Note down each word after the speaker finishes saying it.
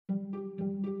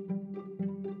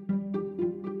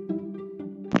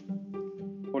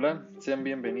Hola, sean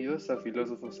bienvenidos a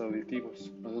Filósofos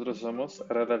Auditivos. Nosotros somos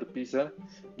Arada Alpiza,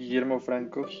 Guillermo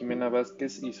Franco, Jimena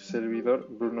Vázquez y su servidor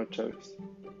Bruno Chávez.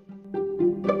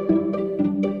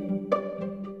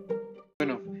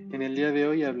 Bueno, en el día de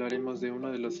hoy hablaremos de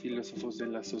uno de los filósofos de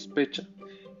la sospecha,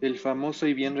 el famoso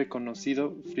y bien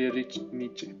reconocido Friedrich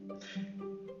Nietzsche.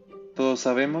 Todos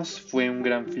sabemos, fue un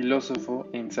gran filósofo,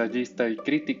 ensayista y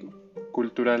crítico,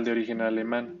 cultural de origen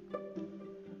alemán.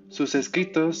 Sus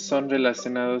escritos son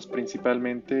relacionados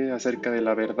principalmente acerca de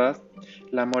la verdad,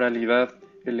 la moralidad,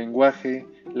 el lenguaje,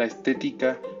 la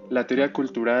estética, la teoría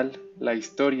cultural, la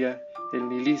historia, el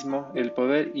nihilismo, el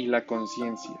poder y la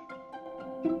conciencia.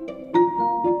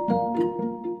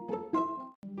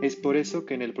 Es por eso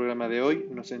que en el programa de hoy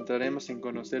nos centraremos en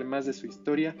conocer más de su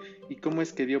historia y cómo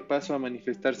es que dio paso a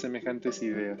manifestar semejantes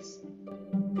ideas.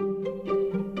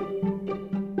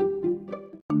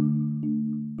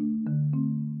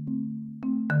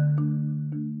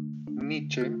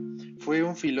 Nietzsche fue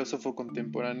un filósofo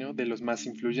contemporáneo de los más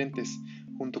influyentes,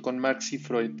 junto con Marx y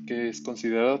Freud, que es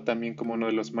considerado también como uno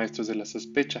de los maestros de la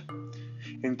sospecha.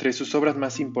 Entre sus obras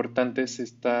más importantes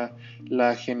está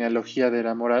La genealogía de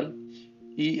la moral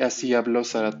y Así habló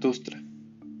Zaratustra.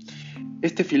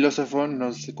 Este filósofo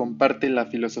nos comparte la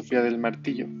filosofía del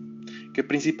martillo, que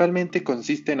principalmente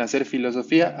consiste en hacer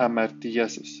filosofía a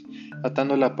martillazos,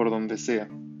 atándola por donde sea.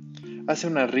 Hace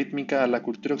una rítmica a la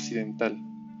cultura occidental,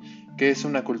 que es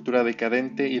una cultura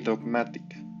decadente y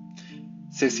dogmática.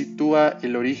 Se sitúa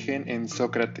el origen en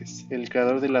Sócrates, el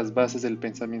creador de las bases del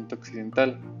pensamiento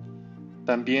occidental.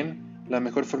 También la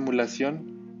mejor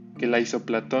formulación que la hizo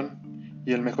Platón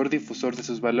y el mejor difusor de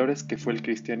sus valores que fue el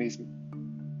cristianismo.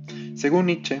 Según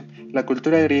Nietzsche, la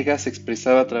cultura griega se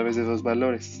expresaba a través de dos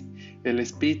valores, el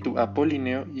espíritu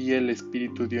apolíneo y el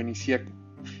espíritu dionisíaco.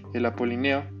 El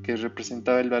apolíneo, que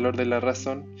representaba el valor de la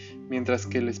razón, mientras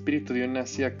que el espíritu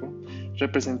dionisíaco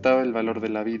representaba el valor de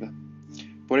la vida.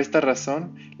 Por esta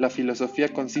razón, la filosofía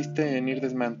consiste en ir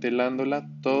desmantelándola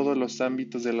todos los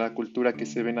ámbitos de la cultura que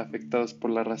se ven afectados por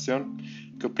la razón,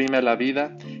 que oprime a la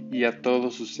vida y a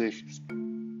todos sus ejes.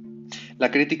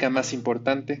 La crítica más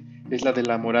importante es la de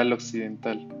la moral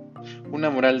occidental,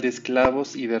 una moral de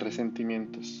esclavos y de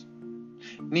resentimientos.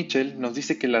 Nietzsche nos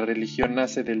dice que la religión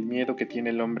nace del miedo que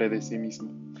tiene el hombre de sí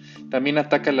mismo. También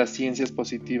ataca las ciencias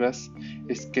positivas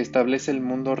que establece el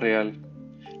mundo real.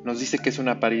 Nos dice que es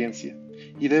una apariencia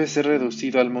y debe ser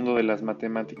reducido al mundo de las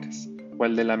matemáticas o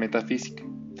al de la metafísica.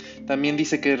 También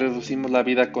dice que reducimos la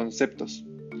vida a conceptos.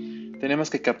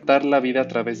 Tenemos que captar la vida a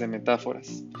través de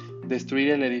metáforas, destruir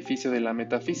el edificio de la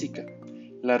metafísica,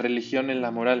 la religión en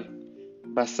la moral,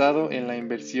 basado en la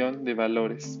inversión de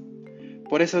valores.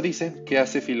 Por eso dice que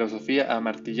hace filosofía a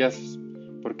martillazos,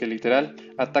 porque literal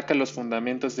ataca los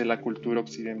fundamentos de la cultura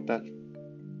occidental.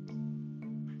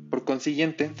 Por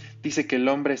consiguiente, dice que el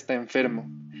hombre está enfermo,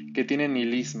 que tiene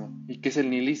nihilismo. ¿Y qué es el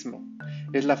nihilismo?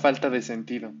 Es la falta de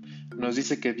sentido. Nos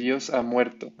dice que Dios ha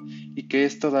muerto y que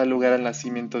esto da lugar al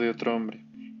nacimiento de otro hombre,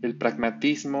 el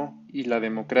pragmatismo y la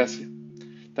democracia.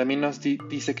 También nos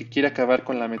dice que quiere acabar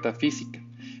con la metafísica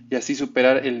y así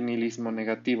superar el nihilismo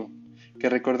negativo, que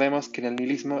recordemos que en el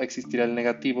nihilismo existirá el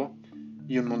negativo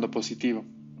y un mundo positivo.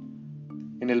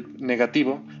 En el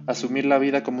negativo, asumir la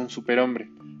vida como un superhombre,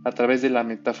 a través de la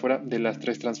metáfora de las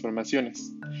tres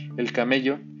transformaciones, el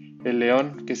camello, el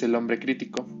león, que es el hombre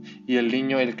crítico, y el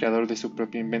niño, el creador de su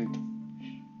propio invento.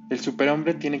 El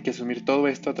superhombre tiene que asumir todo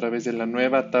esto a través de la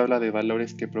nueva tabla de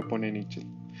valores que propone Nietzsche.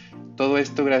 Todo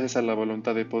esto gracias a la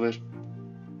voluntad de poder.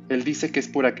 Él dice que es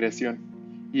pura creación,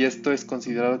 y esto es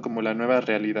considerado como la nueva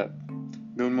realidad,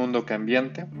 de un mundo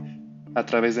cambiante, a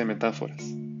través de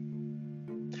metáforas.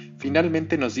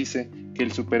 Finalmente nos dice que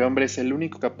el superhombre es el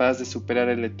único capaz de superar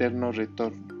el eterno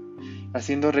retorno,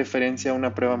 haciendo referencia a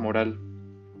una prueba moral,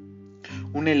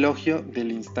 un elogio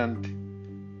del instante.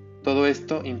 Todo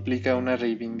esto implica una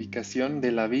reivindicación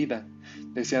de la vida,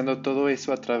 deseando todo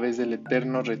eso a través del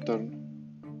eterno retorno.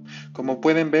 Como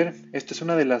pueden ver, esto es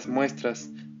una de las muestras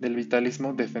del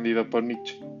vitalismo defendido por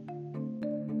Nietzsche.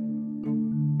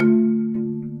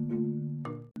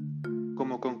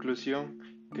 Como conclusión,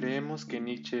 creemos que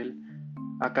Nietzsche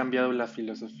ha cambiado la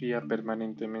filosofía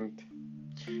permanentemente,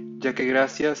 ya que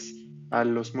gracias a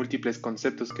los múltiples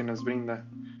conceptos que nos brinda,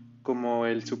 como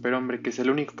el superhombre que es el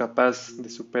único capaz de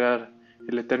superar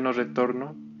el eterno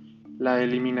retorno, la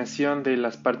eliminación de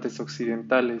las partes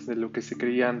occidentales de lo que se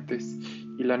creía antes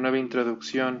y la nueva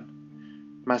introducción,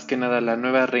 más que nada la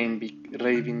nueva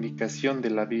reivindicación de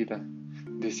la vida,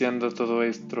 deseando todo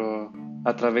esto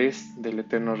a través del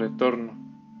eterno retorno.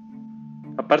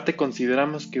 Aparte,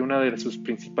 consideramos que una de sus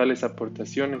principales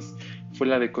aportaciones fue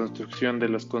la deconstrucción de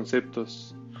los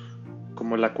conceptos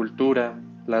como la cultura,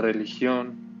 la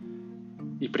religión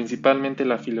y principalmente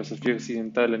la filosofía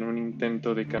occidental en un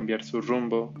intento de cambiar su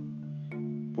rumbo,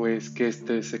 pues que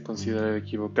éste se considera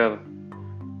equivocado.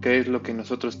 ¿Qué es lo que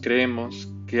nosotros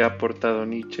creemos que ha aportado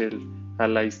Nietzsche a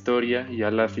la historia y a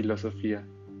la filosofía?